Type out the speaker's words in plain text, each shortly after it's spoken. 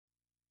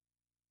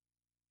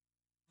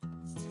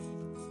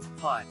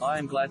Hi, I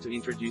am glad to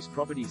introduce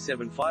property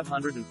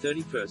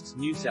 7531st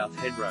New South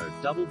Head Road,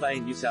 Double Bay,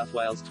 New South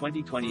Wales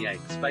 2028,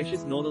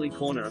 spacious northerly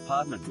corner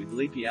apartment with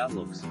leafy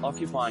outlooks,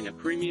 occupying a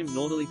premium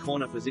northerly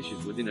corner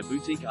position within a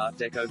boutique Art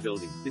Deco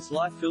building. This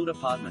life-filled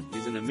apartment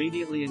is an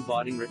immediately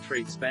inviting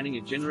retreat spanning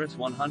a generous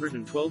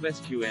 112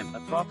 SQM,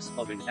 approx,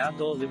 of an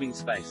outdoor living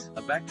space.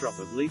 A backdrop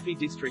of leafy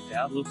district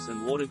outlooks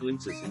and water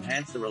glimpses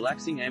enhance the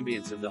relaxing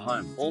ambience of the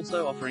home,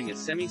 also offering a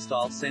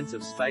semi-style sense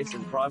of space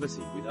and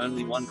privacy with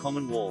only one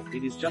common wall.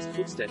 It is just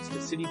footsteps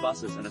to city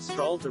buses and a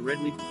stroll to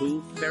Redleaf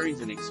Pool,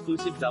 ferries and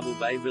exclusive Double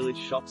Bay Village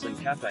shops and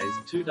cafes,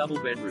 2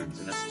 double bedrooms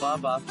and a spa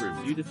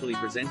bathroom beautifully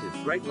presented,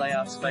 great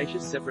layout,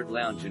 spacious separate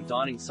lounge and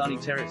dining, sunny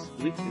terrace,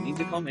 lift and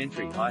intercom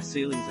entry, high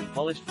ceilings and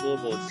polished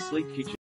floorboards, sleek kitchen.